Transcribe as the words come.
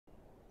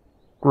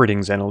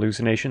Greetings and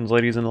hallucinations,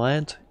 ladies and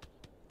lads.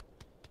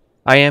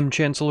 I am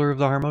Chancellor of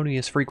the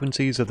Harmonious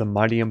Frequencies of the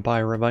Mighty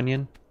Empire of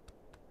Onion,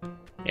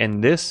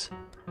 and this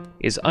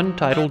is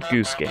Untitled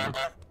Goose Game.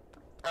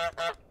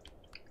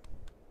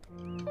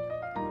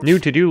 New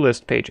to-do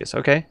list pages,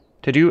 okay.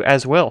 To-do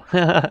as well.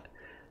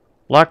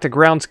 Lock the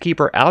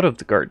groundskeeper out of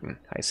the garden,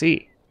 I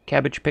see.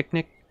 Cabbage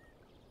picnic.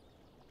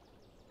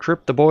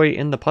 Trip the boy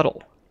in the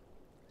puddle.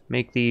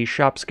 Make the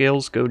shop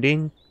scales go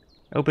ding.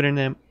 Open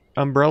an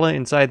umbrella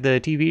inside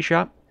the TV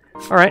shop.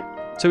 Alright,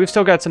 so we've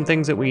still got some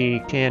things that we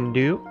can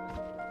do.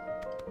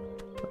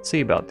 Let's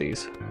see about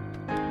these.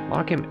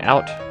 Lock him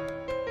out.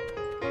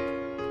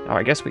 Oh,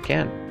 I guess we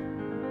can.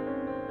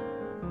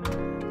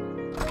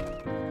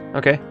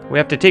 Okay, we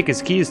have to take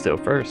his keys though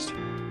first.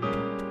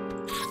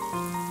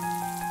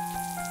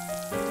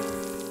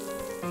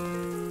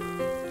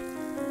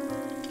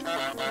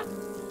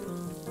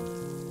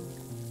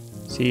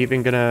 Is he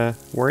even gonna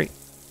worry?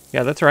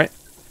 Yeah, that's right.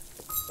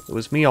 It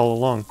was me all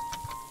along.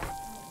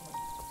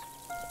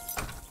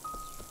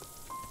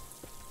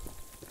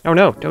 Oh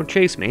no, don't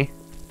chase me.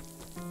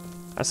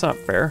 That's not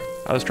fair.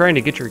 I was trying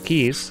to get your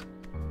keys.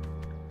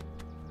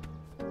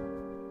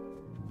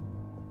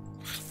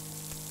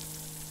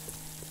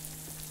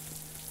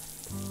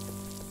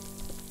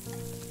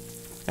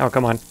 Oh,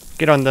 come on.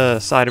 Get on the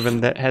side of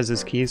him that has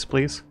his keys,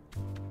 please.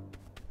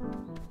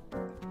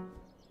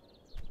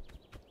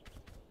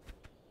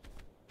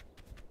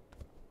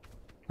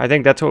 I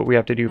think that's what we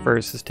have to do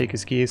first, is take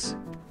his keys.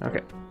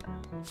 Okay.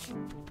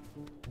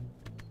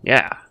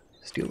 Yeah.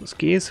 Steal his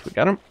keys. We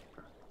got him.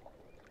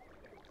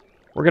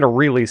 We're gonna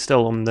really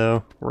steal them,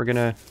 though. We're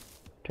gonna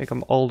take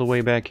them all the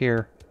way back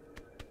here.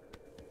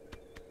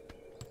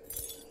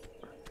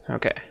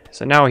 Okay.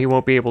 So now he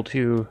won't be able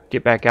to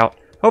get back out.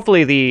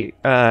 Hopefully the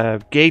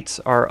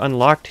gates are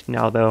unlocked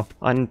now, though.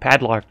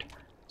 Unpadlocked.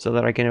 So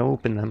that I can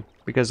open them.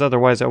 Because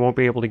otherwise I won't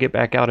be able to get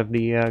back out of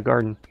the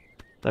garden.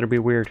 That'll be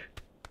weird.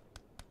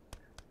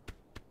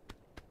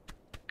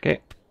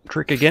 Okay.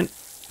 Trick again.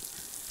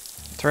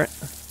 That's right.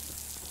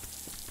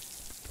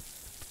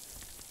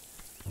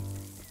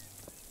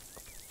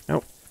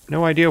 Nope.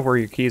 No idea where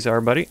your keys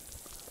are, buddy.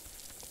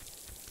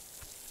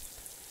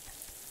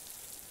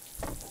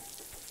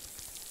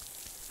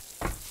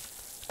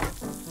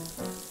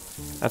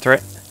 That's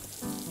right.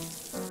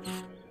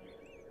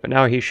 But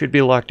now he should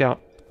be locked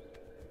out.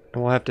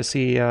 And we'll have to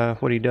see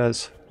what he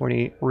does when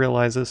he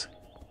realizes.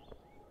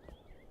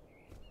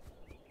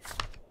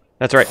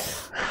 That's right.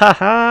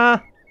 Haha!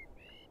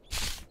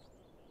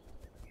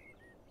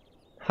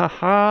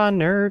 Haha,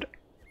 nerd.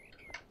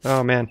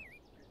 Oh, man.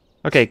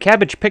 Okay,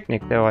 cabbage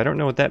picnic, though. I don't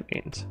know what that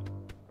means.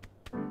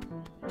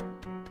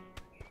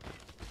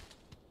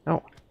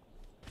 Oh.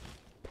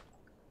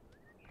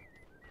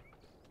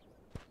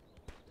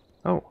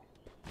 Oh.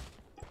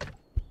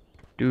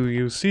 Do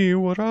you see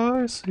what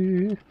I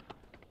see?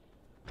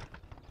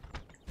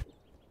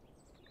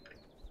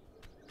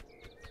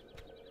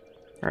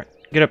 Alright,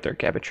 get up there,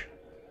 cabbage.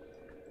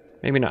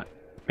 Maybe not.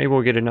 Maybe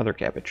we'll get another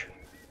cabbage.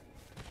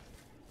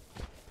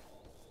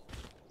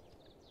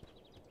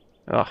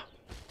 Ugh.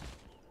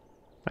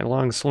 My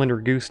long, slender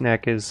goose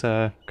neck is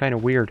kind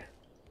of weird.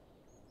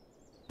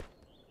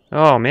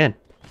 Oh, man.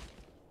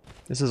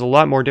 This is a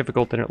lot more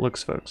difficult than it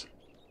looks, folks.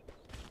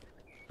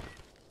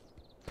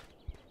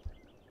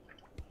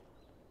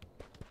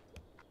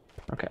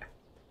 Okay.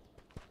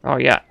 Oh,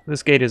 yeah.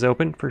 This gate is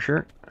open, for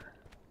sure.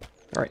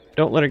 Alright,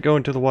 don't let it go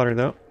into the water,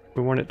 though.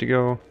 We want it to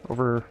go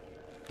over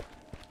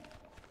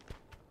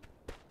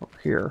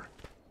here.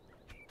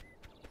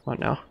 Come on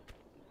now.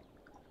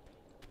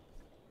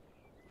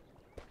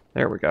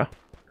 There we go.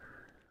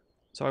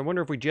 So I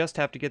wonder if we just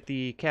have to get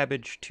the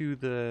cabbage to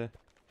the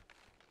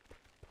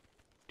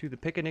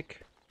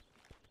picnic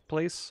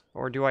place,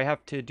 or do I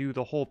have to do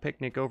the whole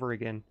picnic over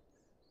again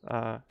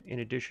in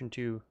addition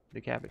to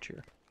the cabbage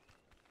here?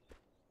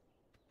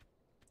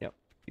 Yep,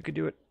 you could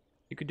do it.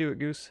 You could do it,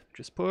 Goose.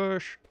 Just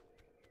push.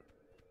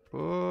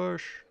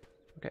 Push.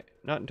 Okay,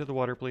 not into the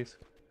water, please.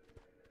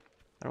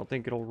 I don't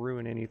think it'll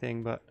ruin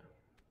anything, but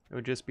it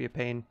would just be a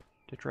pain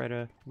to try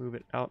to move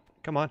it out.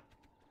 Come on.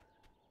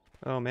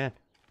 Oh, man.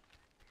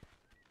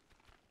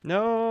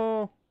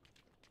 No!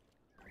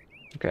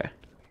 Okay.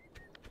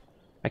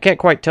 I can't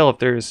quite tell if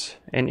there's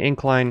an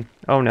incline.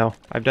 Oh, no.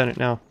 I've done it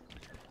now.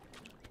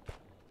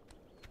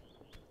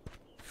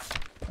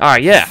 Ah,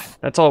 yeah.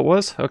 That's all it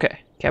was?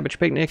 Okay. Cabbage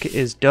picnic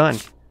is done.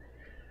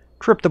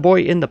 Trip the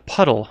boy in the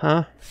puddle,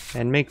 huh?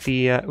 And make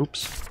the,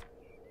 oops.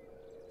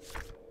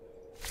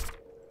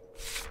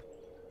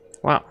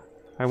 Wow.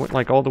 I went,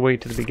 like, all the way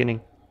to the beginning.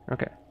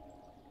 Okay.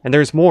 And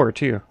there's more,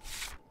 too.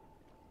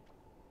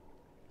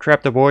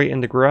 Trap the boy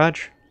in the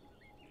garage.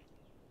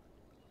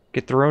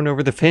 Get thrown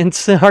over the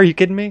fence. Are you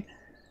kidding me?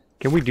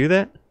 Can we do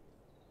that?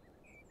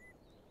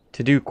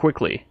 To do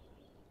quickly.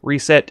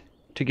 Reset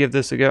to give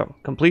this a go.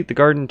 Complete the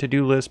garden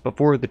to-do list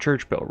before the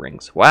church bell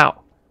rings.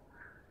 Wow.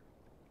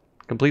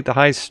 Complete the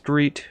high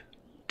street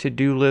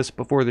to-do list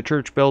before the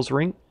church bells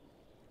ring.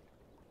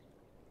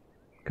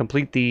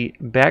 Complete the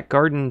back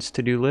gardens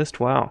to-do list.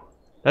 Wow.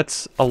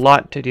 That's a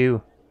lot to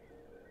do.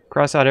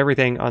 Cross out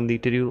everything on the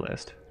to-do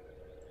list.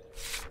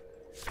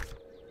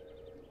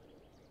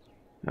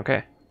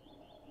 Okay.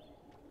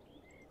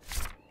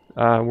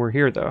 We're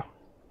here, though.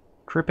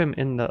 Trip him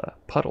in the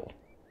puddle.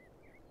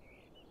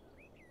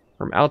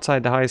 From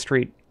outside the high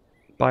street,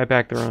 buy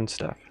back their own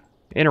stuff.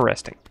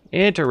 Interesting.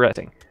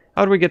 Interesting.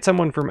 How do we get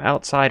someone from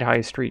outside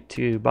high street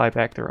to buy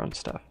back their own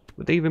stuff?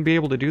 Would they even be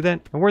able to do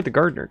that? And where'd the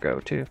gardener go,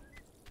 too?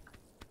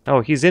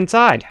 Oh, he's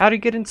inside. How'd he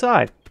get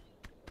inside?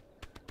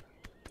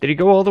 Did he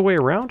go all the way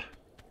around?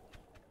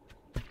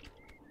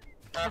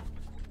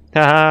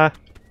 Haha.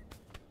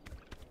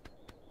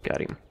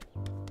 Got him.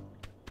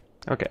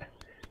 Okay.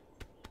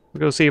 We'll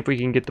go see if we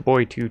can get the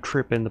boy to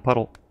trip in the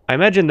puddle. I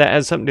imagine that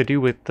has something to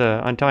do with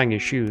untying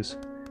his shoes.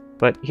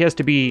 But he has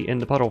to be in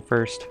the puddle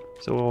first.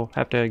 So we'll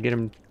have to get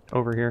him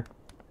over here.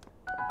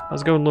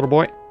 How's it going, little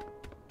boy?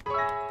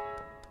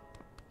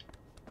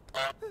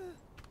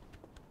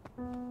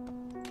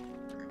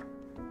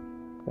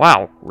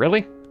 Wow,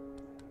 really?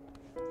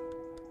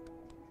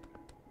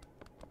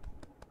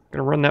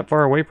 Gonna run that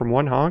far away from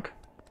one honk?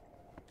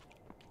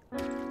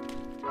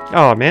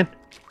 Oh, man.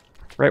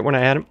 Right when I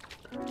had him.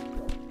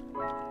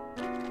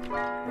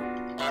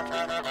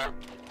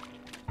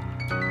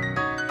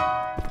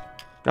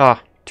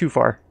 Ah, too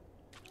far.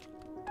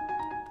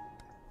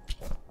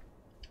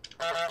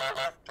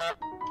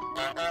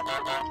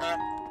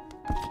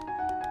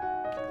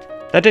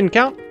 That didn't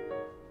count?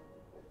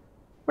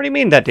 What do you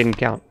mean that didn't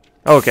count?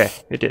 Oh, okay,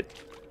 it did.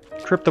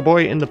 Trip the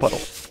boy in the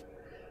puddle.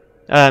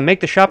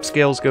 Make the shop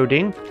scales go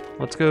ding.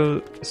 Let's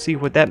go see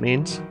what that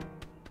means.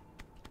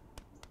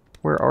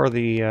 Where are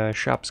the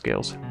shop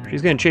scales?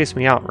 She's gonna chase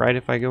me out, right,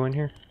 if I go in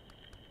here?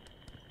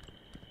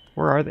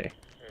 Where are they?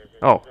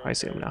 Oh, I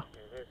see them now.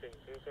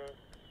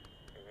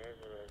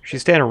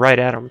 She's standing right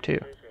at him, too.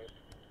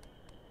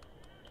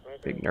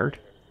 Big nerd.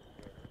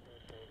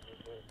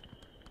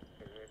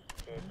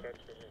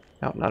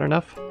 Oh, not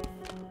enough?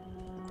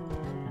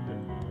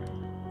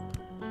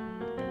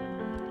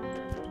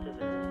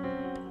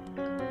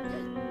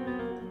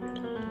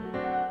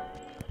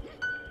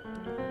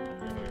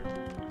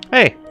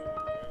 Hey!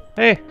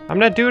 Hey, I'm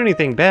not doing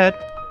anything bad.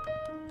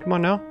 Come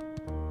on now.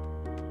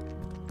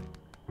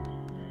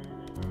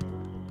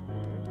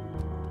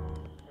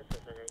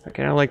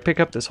 Can I, like, pick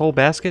up this whole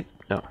basket?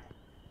 No.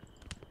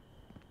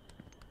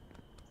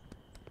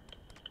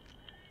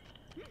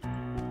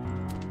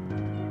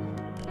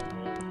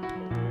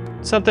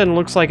 Something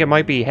looks like it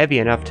might be heavy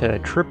enough to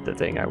trip the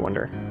thing, I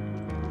wonder.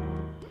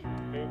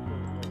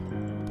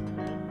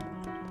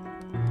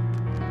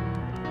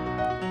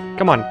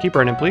 Come on, keep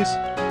running, please.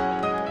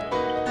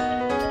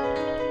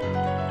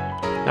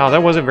 No,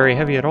 that wasn't very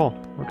heavy at all.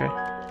 Okay.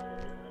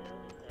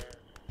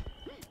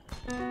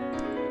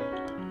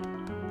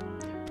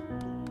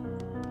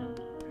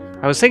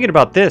 I was thinking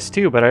about this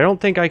too, but I don't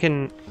think I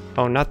can...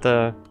 Oh, not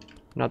that.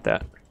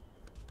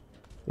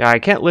 Yeah, I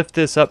can't lift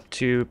this up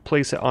to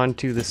place it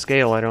onto the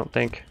scale, I don't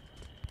think.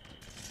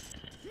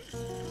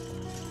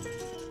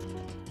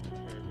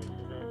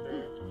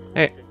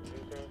 Hey,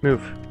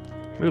 move.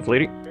 Move,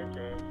 lady.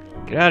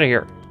 Get out of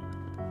here.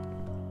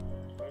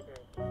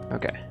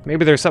 Okay,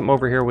 maybe there's something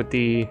over here with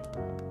the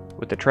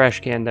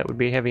trash can that would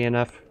be heavy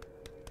enough.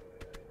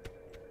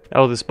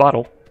 Oh, this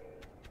bottle.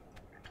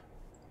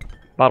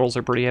 Bottles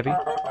are pretty heavy.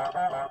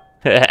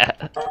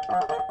 That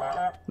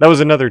was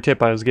another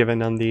tip I was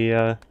given on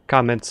the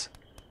comments.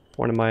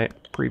 One of my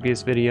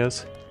previous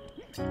videos.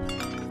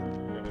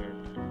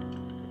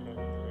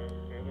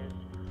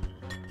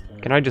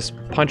 Can I just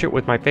punch it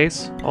with my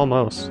face?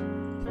 Almost.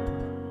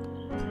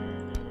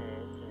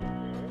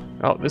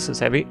 Oh, this is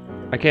heavy.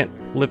 I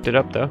can't lift it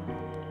up, though.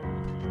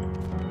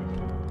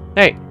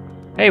 Hey!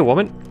 Hey,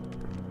 woman!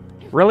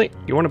 Really?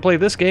 You want to play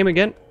this game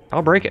again?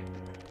 I'll break it.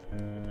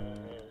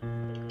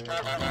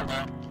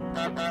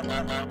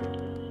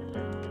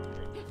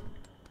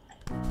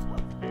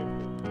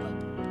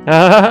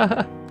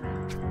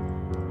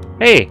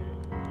 Hey!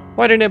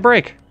 Why didn't it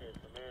break?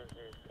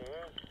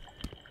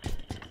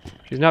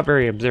 She's not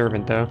very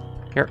observant, though.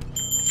 Here.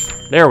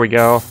 There we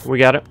go. We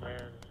got it.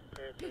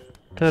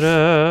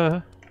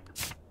 Ta-da!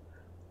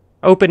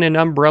 Open an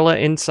umbrella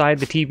inside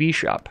the TV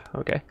shop.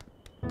 Okay.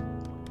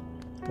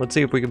 Let's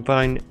see if we can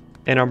find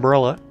an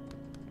umbrella.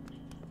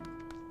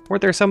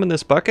 Weren't there some in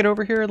this bucket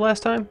over here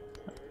last time?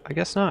 I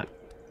guess not.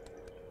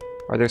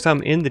 Are there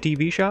some in the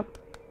TV shop?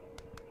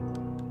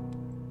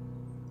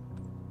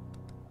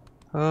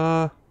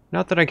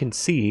 Not that I can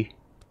see.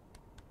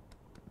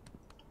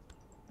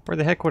 Where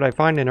the heck would I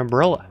find an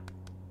umbrella?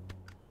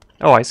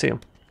 Oh, I see them.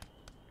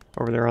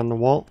 Over there on the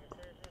wall.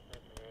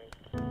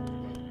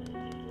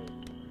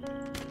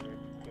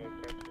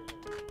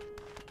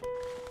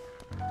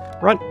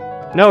 Run!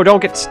 No, don't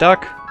get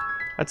stuck!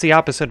 That's the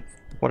opposite of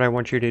what I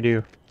want you to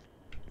do.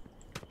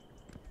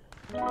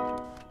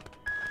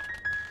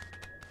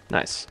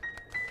 Nice.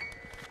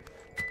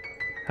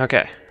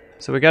 Okay.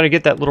 So we gotta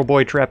get that little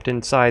boy trapped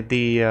inside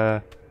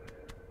the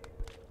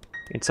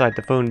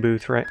phone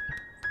booth, right?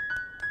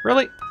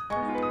 Really?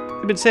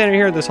 You've been standing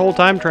here this whole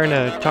time trying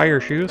to tie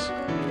your shoes?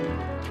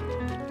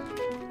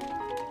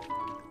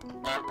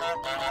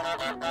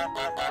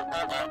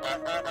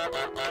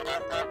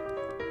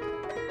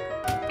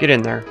 Get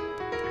in there.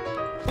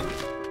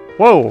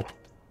 Whoa!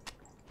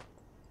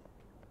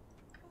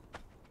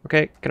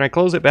 Okay, can I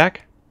close it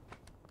back?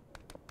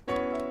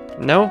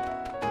 No?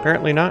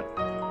 Apparently not.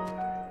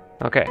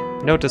 Okay,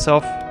 note to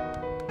self.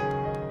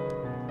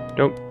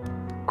 Don't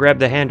grab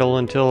the handle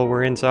until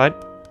we're inside.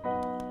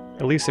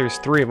 At least there's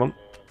 3 of them.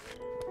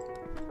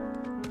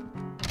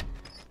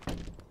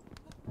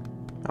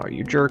 Oh,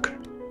 you jerk.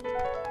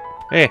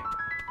 Hey.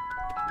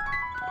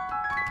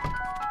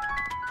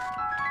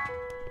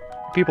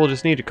 People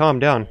just need to calm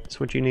down. That's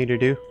what you need to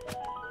do.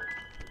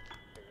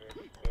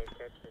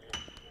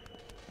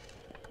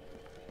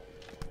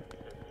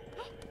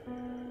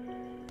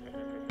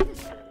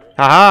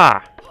 Haha!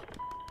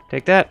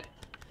 Take that,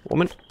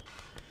 woman.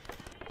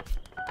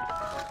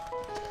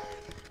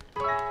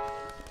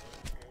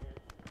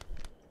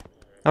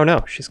 Oh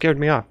no, she scared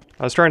me off.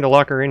 I was trying to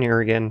lock her in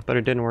here again, but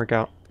it didn't work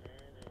out.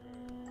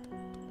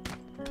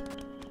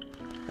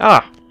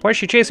 Ah! Why is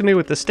she chasing me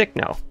with the stick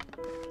now?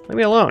 Leave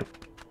me alone.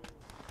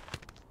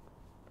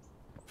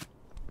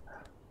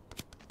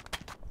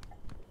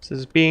 This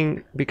is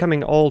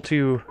becoming all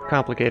too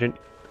complicated.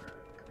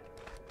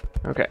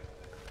 Okay.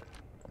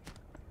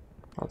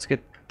 Let's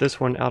get this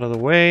one out of the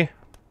way.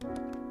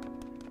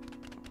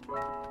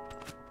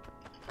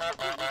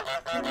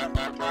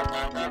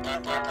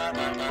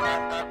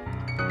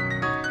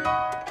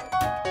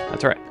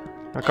 That's right.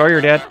 I'll call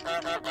your dad.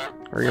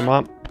 Or your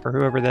mom. Or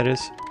whoever that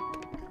is.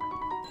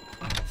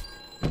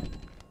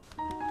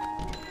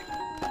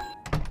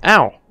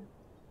 Ow!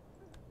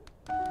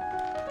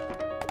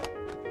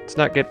 Let's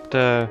not get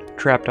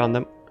trapped on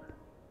them.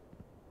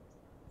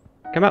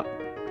 Come out.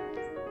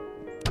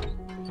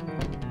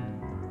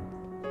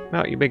 Come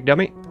out, you big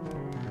dummy.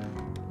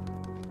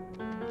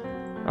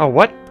 Oh,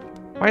 what?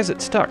 Why is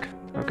it stuck?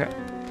 Okay.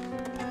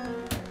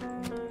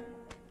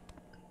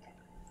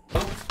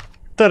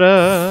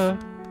 Ta-da!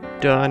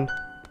 Done.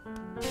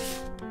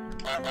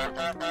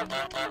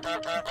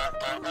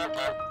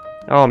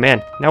 Oh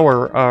man, now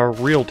we're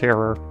real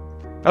terror.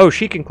 Oh,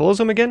 she can close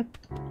them again?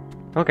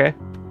 Okay.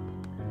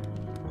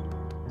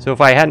 So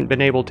if I hadn't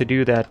been able to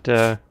do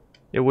that,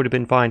 it would have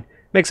been fine.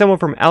 Make someone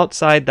from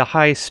outside the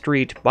high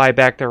street buy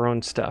back their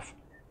own stuff.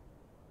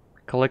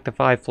 Collect the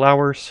 5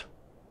 flowers.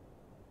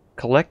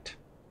 Collect.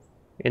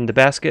 In the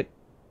basket.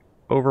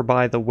 Over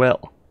by the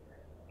well.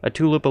 A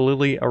tulip, a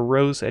lily, a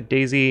rose, a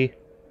daisy,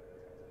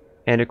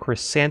 and a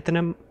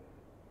chrysanthemum.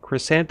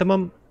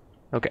 Chrysanthemum?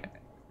 Okay.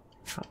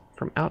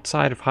 From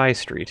outside of High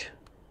Street.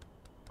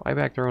 Buy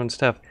back their own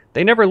stuff.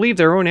 They never leave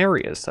their own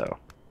areas, though.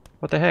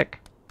 What the heck?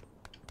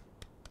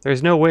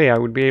 There's no way I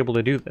would be able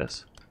to do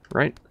this,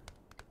 right?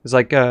 It's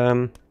like,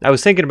 I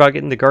was thinking about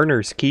getting the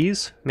gardener's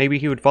keys. Maybe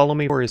he would follow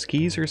me for his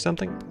keys or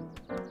something.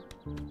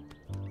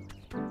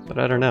 But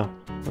I don't know.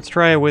 Let's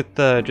try it with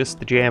just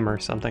the jam or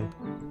something.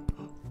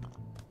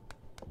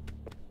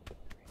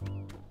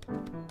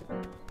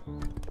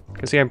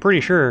 Because, see, I'm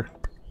pretty sure...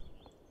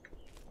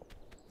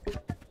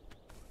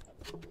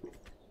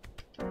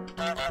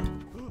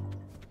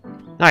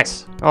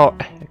 Nice! Oh,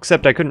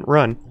 except I couldn't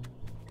run.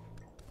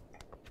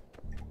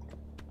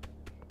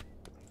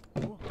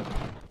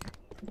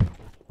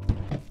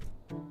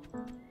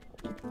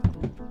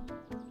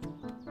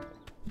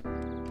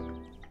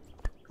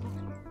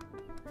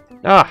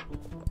 Ah!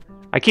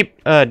 I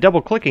keep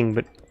double clicking,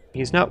 but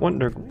he's not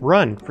wanting to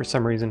run for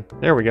some reason.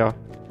 There we go.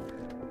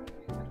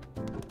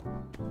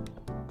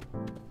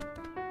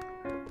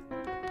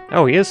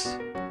 Oh, he is?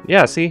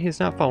 Yeah, see, he's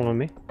not following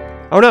me.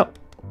 Oh no!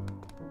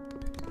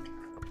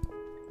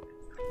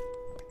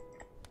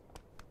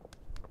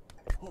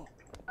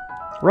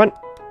 Run!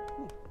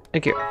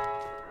 Thank you.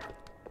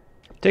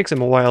 Takes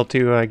him a while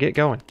to get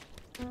going.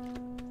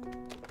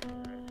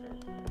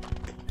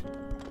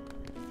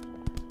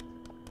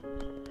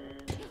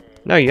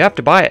 No, you have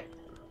to buy it.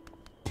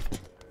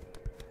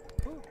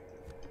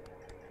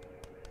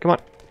 Come on.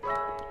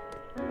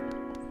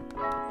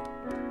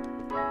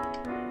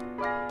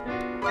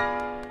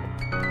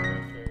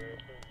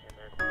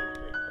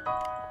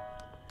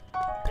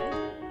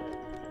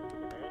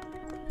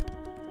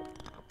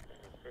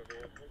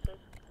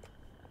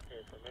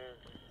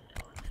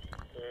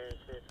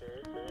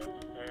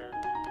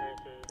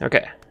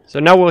 Okay, so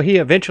now will he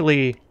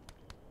eventually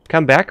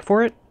come back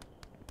for it?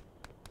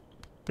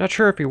 Not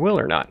sure if he will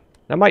or not.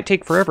 That might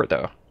take forever,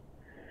 though.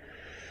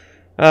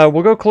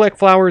 We'll go collect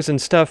flowers and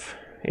stuff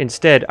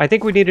instead. I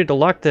think we needed to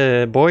lock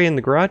the boy in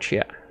the garage.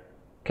 Yeah.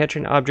 Catch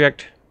an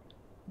object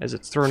as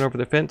it's thrown over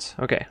the fence.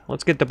 Okay,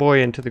 let's get the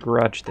boy into the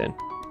garage then.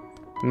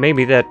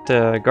 Maybe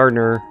that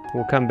gardener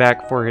will come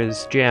back for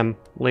his jam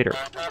later.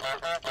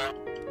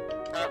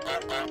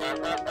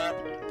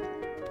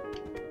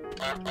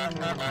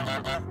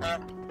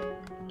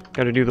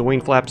 Gotta do the wing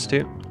flaps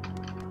too.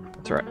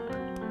 That's right.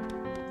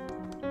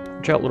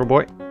 Watch out, little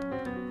boy.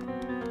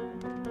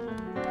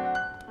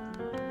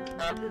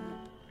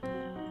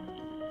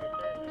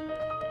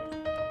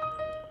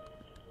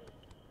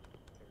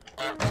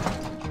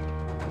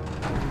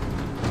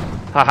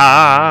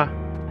 Haha!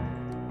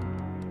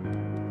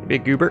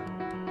 Big goober.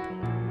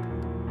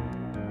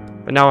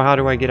 But now how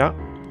do I get out?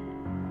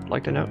 I'd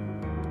like to know.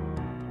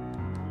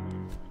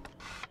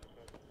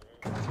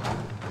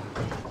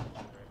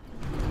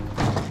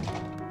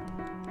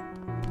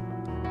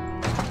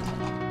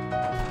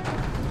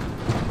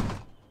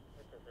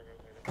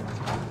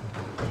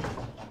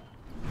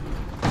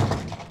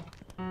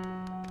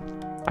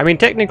 I mean,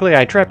 technically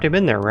I trapped him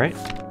in there, right?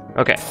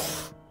 Okay.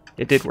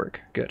 It did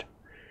work. Good.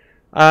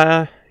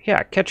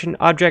 Yeah, catch an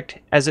object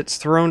as it's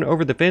thrown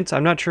over the fence.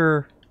 I'm not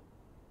sure.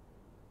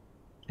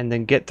 And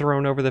then get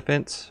thrown over the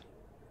fence.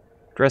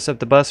 Dress up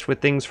the bust with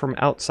things from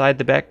outside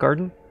the back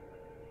garden.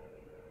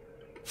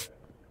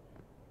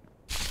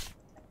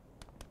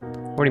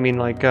 What do you mean,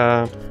 like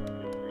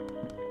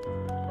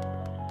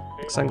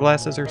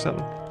sunglasses or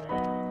something?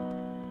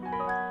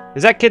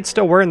 Is that kid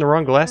still wearing the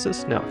wrong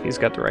glasses? No, he's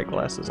got the right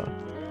glasses on.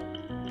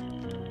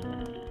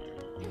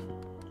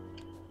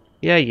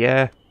 Yeah,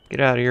 yeah. Get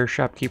out of here,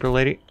 shopkeeper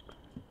lady.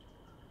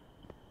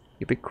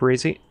 You big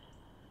crazy.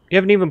 You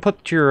haven't even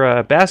put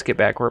your basket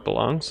back where it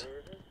belongs.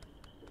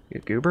 You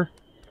goober.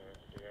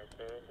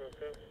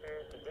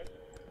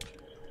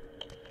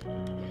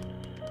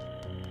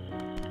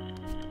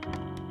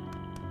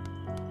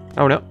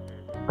 Oh no.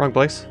 Wrong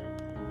place.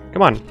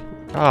 Come on.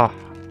 Oh,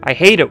 I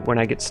hate it when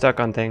I get stuck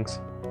on things.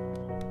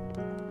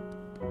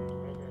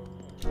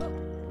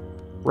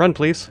 Run,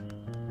 please.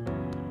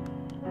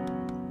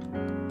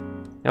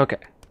 Okay.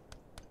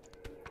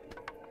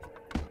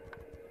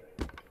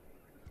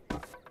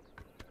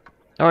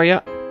 Oh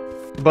yeah.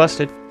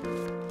 Busted.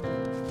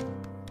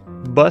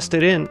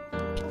 Busted in.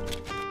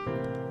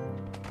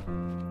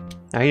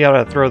 Now you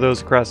gotta throw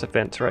those across the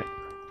fence, right?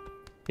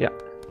 Yeah.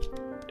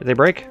 Did they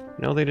break?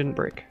 No, they didn't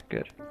break.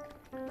 Good.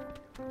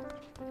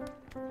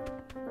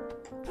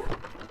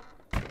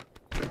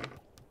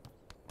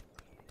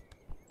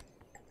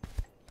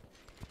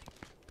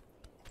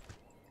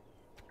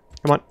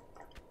 Come on.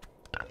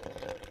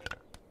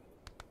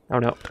 Oh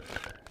no.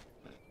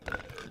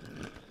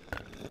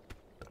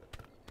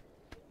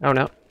 Oh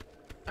no.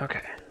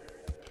 Okay.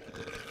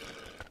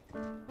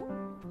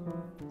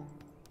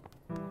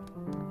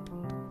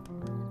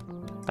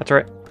 That's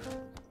right.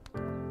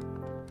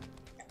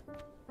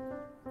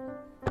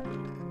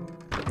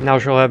 Now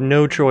she'll have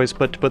no choice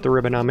but to put the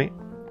ribbon on me.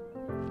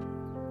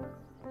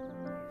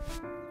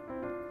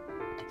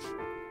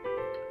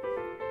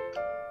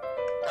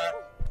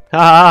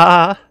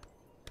 Ha!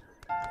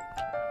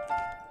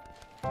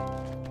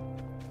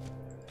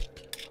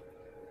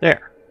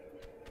 There.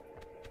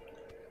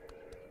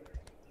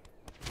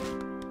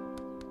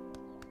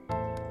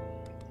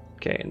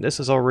 Okay, and this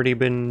has already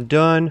been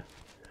done.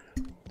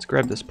 Let's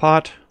grab this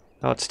pot.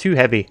 Oh, it's too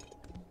heavy.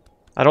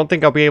 I don't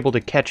think I'll be able to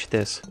catch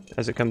this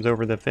as it comes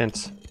over the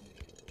fence.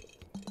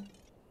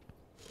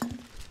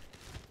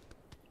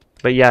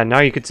 But yeah, now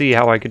you can see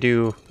how I could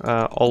do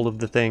all of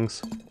the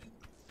things.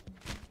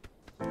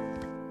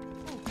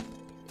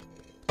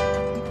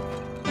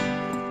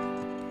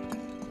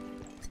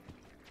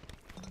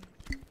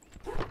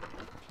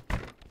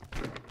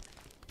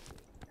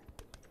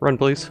 Run,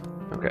 please.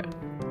 Okay.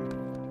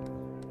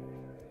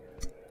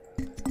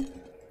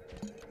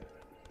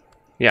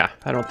 Yeah,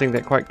 I don't think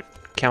that quite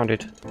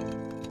counted.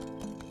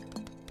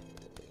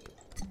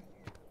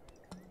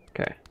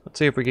 Okay, let's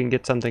see if we can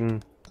get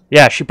something.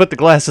 Yeah, she put the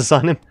glasses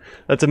on him.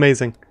 That's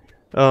amazing.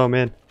 Oh,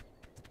 man.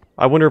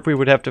 I wonder if we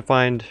would have to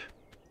find...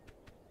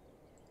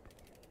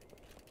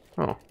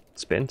 Oh, it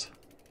spins.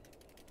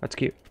 That's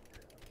cute.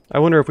 I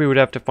wonder if we would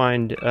have to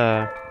find,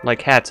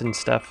 like, hats and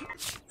stuff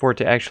for it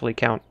to actually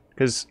count.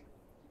 Because,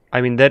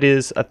 I mean, that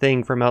is a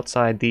thing from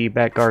outside the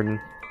back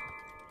garden.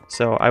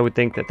 So I would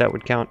think that that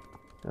would count.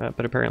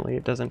 But apparently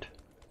it doesn't.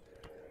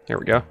 Here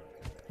we go.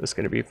 This is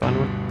going to be a fun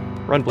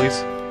one. Run,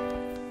 please.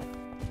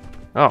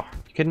 Oh,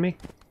 you kidding me?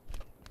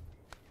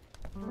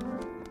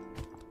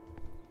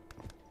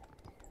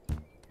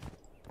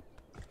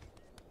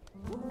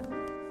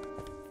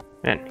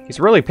 Man, he's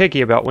really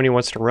picky about when he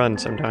wants to run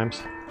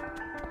sometimes.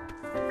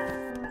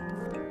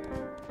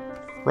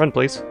 Run,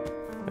 please.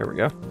 There we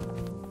go.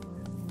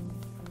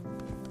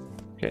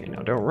 Okay,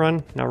 now don't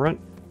run. Now run.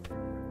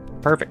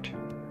 Perfect.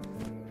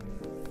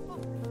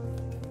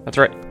 That's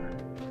right.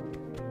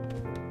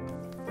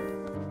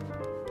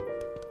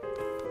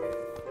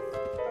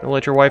 Don't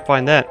let your wife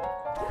find that.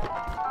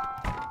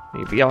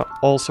 You'd be out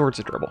all sorts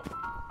of trouble.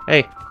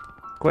 Hey,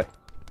 quit.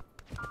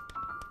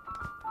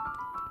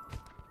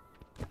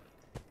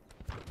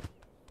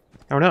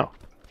 Oh no,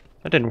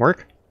 that didn't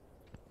work.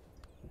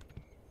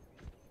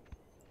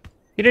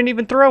 He didn't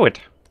even throw it.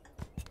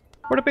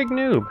 What a big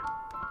noob.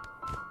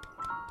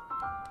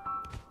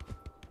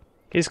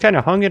 He's kind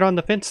of hung it on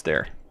the fence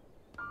there.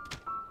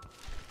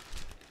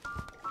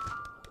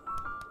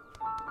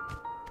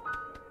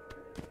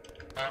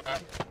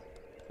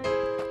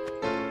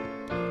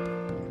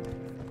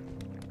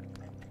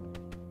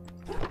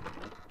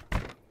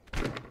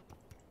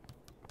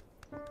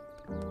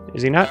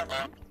 Is he not?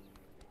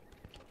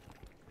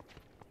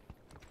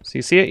 Does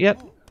he see it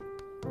yet?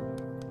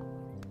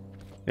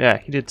 Yeah,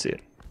 he did see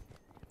it.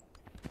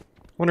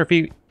 Wonder if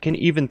he can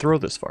even throw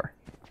this far.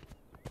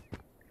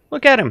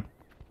 Look at him!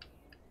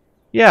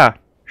 Yeah,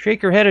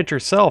 shake your head at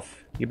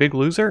yourself, you big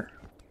loser.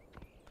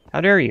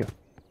 How dare you?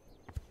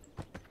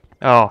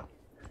 Oh,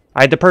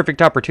 I had the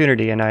perfect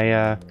opportunity and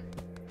I,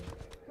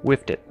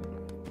 whiffed it.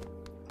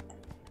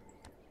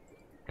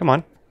 Come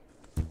on.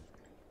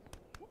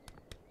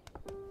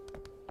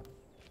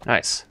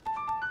 Nice.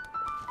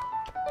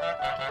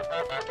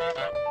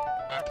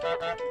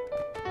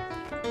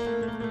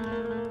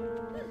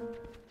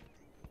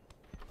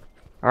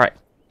 Alright,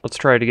 let's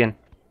try it again.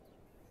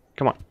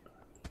 Come on.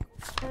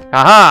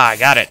 Aha! I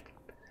got it!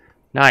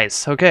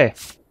 Nice, okay.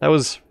 That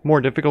was more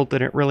difficult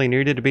than it really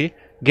needed to be.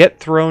 Get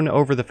thrown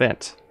over the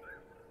fence.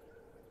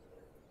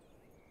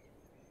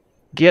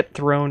 Get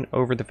thrown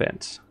over the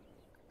fence.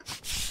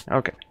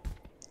 Okay,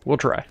 we'll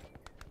try.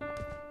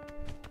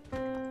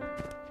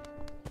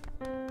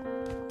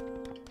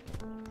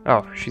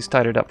 Oh, she's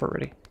tied it up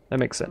already. That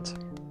makes sense.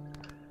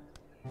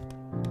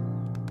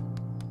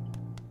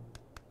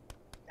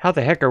 How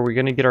the heck are we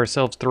going to get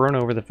ourselves thrown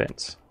over the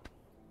fence?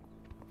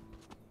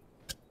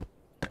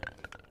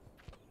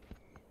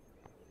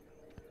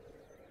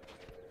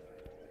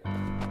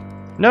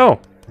 No!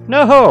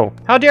 No!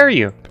 How dare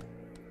you!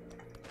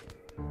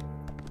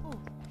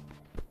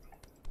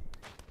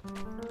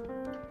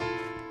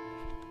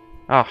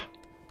 Ah,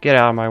 get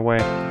out of my way.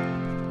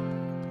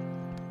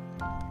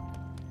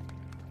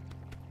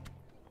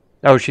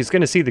 Oh, she's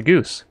gonna see the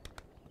goose.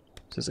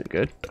 This isn't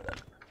good.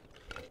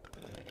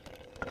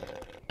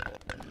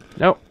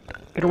 No,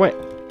 get away.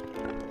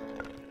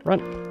 Run.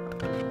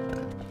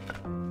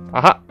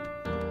 Aha!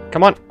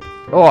 Come on!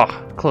 Oh,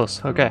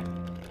 close, okay.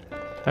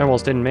 I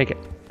almost didn't make it.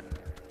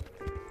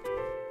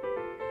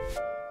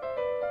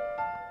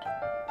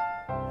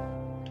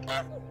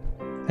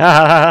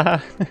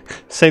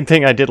 Same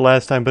thing I did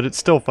last time, but it's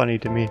still funny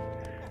to me.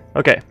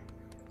 Okay.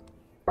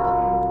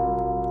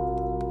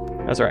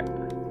 That's alright.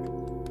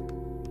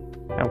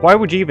 Now, why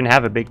would you even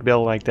have a big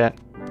bill like that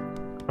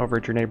over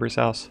at your neighbor's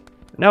house?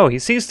 No, he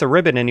sees the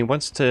ribbon and he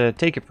wants to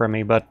take it from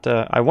me, but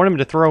I want him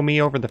to throw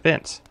me over the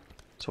fence.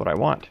 That's what I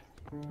want.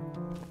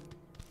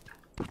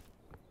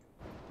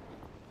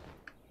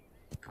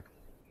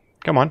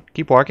 Come on,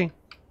 keep walking.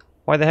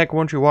 Why the heck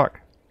won't you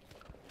walk?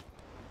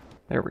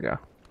 There we go.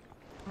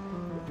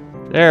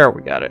 There,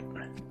 we got it.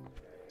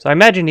 So I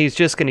imagine he's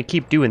just going to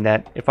keep doing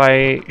that. If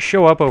I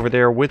show up over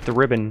there with the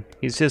ribbon,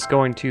 he's just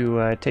going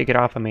to take it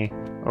off of me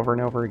over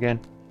and over again.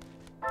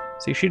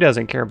 See, she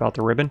doesn't care about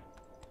the ribbon.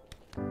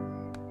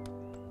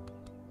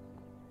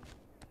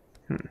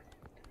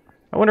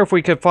 I wonder if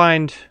we could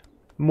find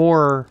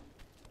more,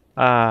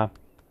 more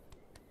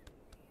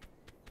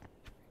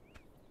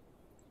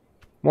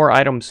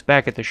items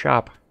back at the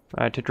shop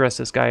to dress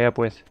this guy up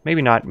with.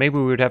 Maybe not. Maybe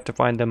we would have to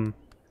find them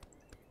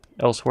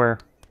elsewhere.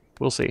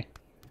 We'll see.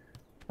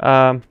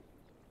 It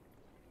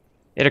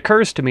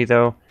occurs to me,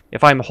 though,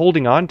 if I'm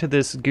holding on to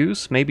this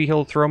goose, maybe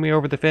he'll throw me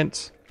over the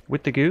fence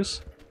with the goose.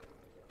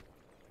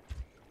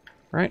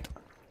 Right?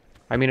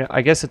 I mean,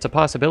 I guess it's a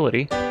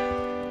possibility.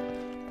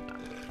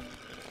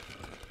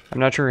 I'm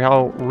not sure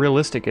how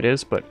realistic it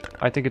is, but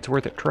I think it's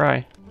worth a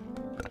try.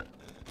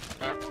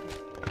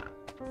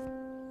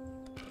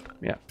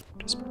 Yeah.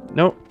 Just,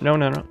 no, no,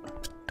 no, no.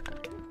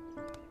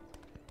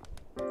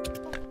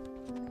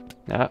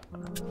 Nah.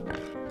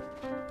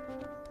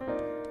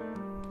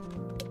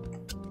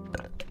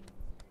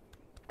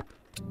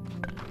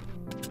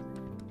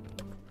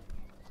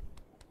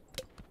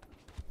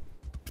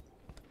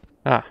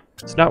 Ah,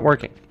 it's not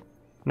working.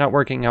 Not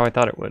working how I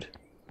thought it would.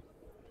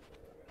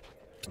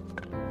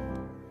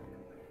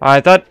 I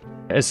thought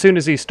as soon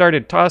as he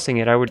started tossing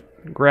it, I would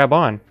grab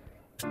on.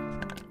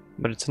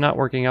 But it's not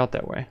working out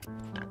that way.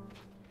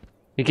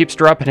 He keeps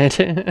dropping it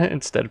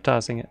instead of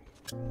tossing it.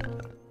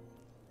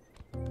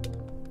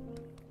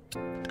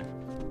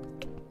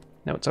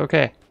 No, it's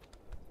okay.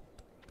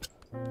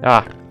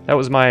 Ah, that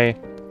was my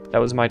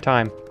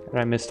time, and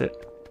I missed it.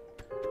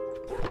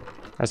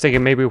 I was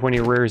thinking maybe when he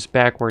rears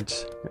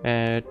backwards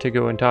to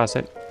go and toss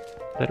it,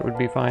 that it would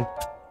be fine.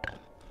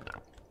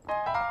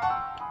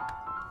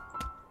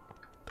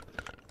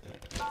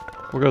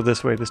 We'll go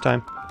this way this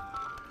time.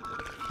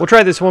 We'll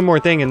try this one more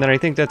thing, and then I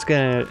think that's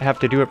gonna have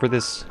to do it for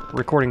this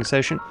recording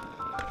session.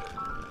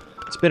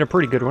 It's been a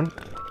pretty good one.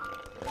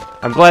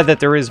 I'm glad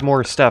that there is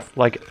more stuff.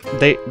 Like,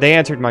 they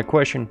answered my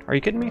question. Are you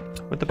kidding me?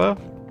 With the bow?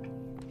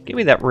 Give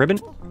me that ribbon.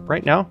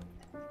 Right now.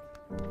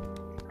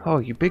 Oh,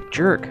 you big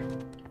jerk.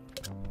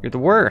 You're the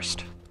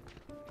worst.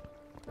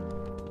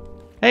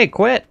 Hey,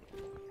 quit!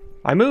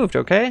 I moved,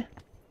 okay?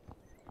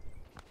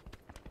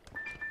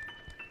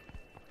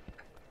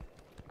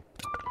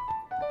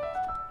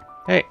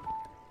 Hey.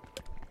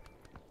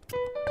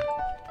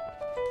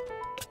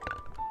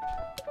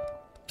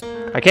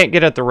 I can't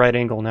get at the right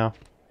angle now.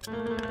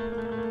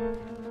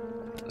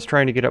 I was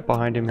trying to get up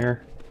behind him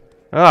here.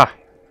 Ah!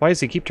 Why does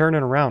he keep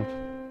turning around?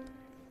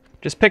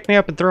 Just pick me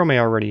up and throw me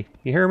already.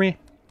 You hear me?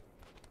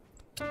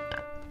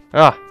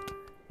 Ah!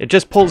 It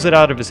just pulls it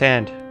out of his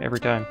hand every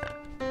time.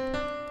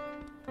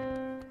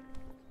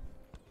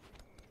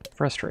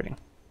 Frustrating.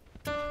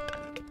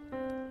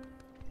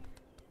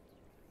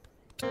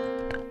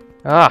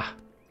 Ah,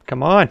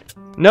 come on.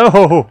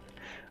 No!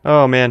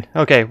 Oh, man.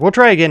 Okay, we'll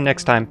try again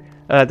next time.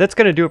 That's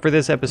going to do it for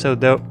this episode,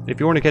 though. If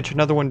you want to catch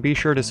another one, be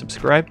sure to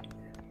subscribe.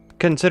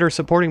 Consider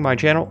supporting my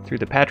channel through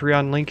the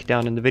Patreon link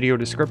down in the video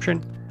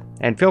description.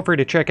 And feel free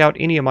to check out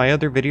any of my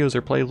other videos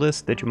or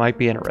playlists that you might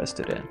be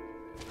interested in.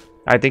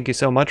 I thank you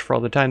so much for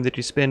all the time that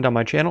you spend on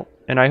my channel,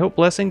 and I hope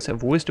blessings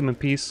of wisdom and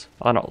peace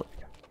on all of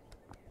you.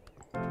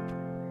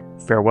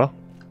 Farewell.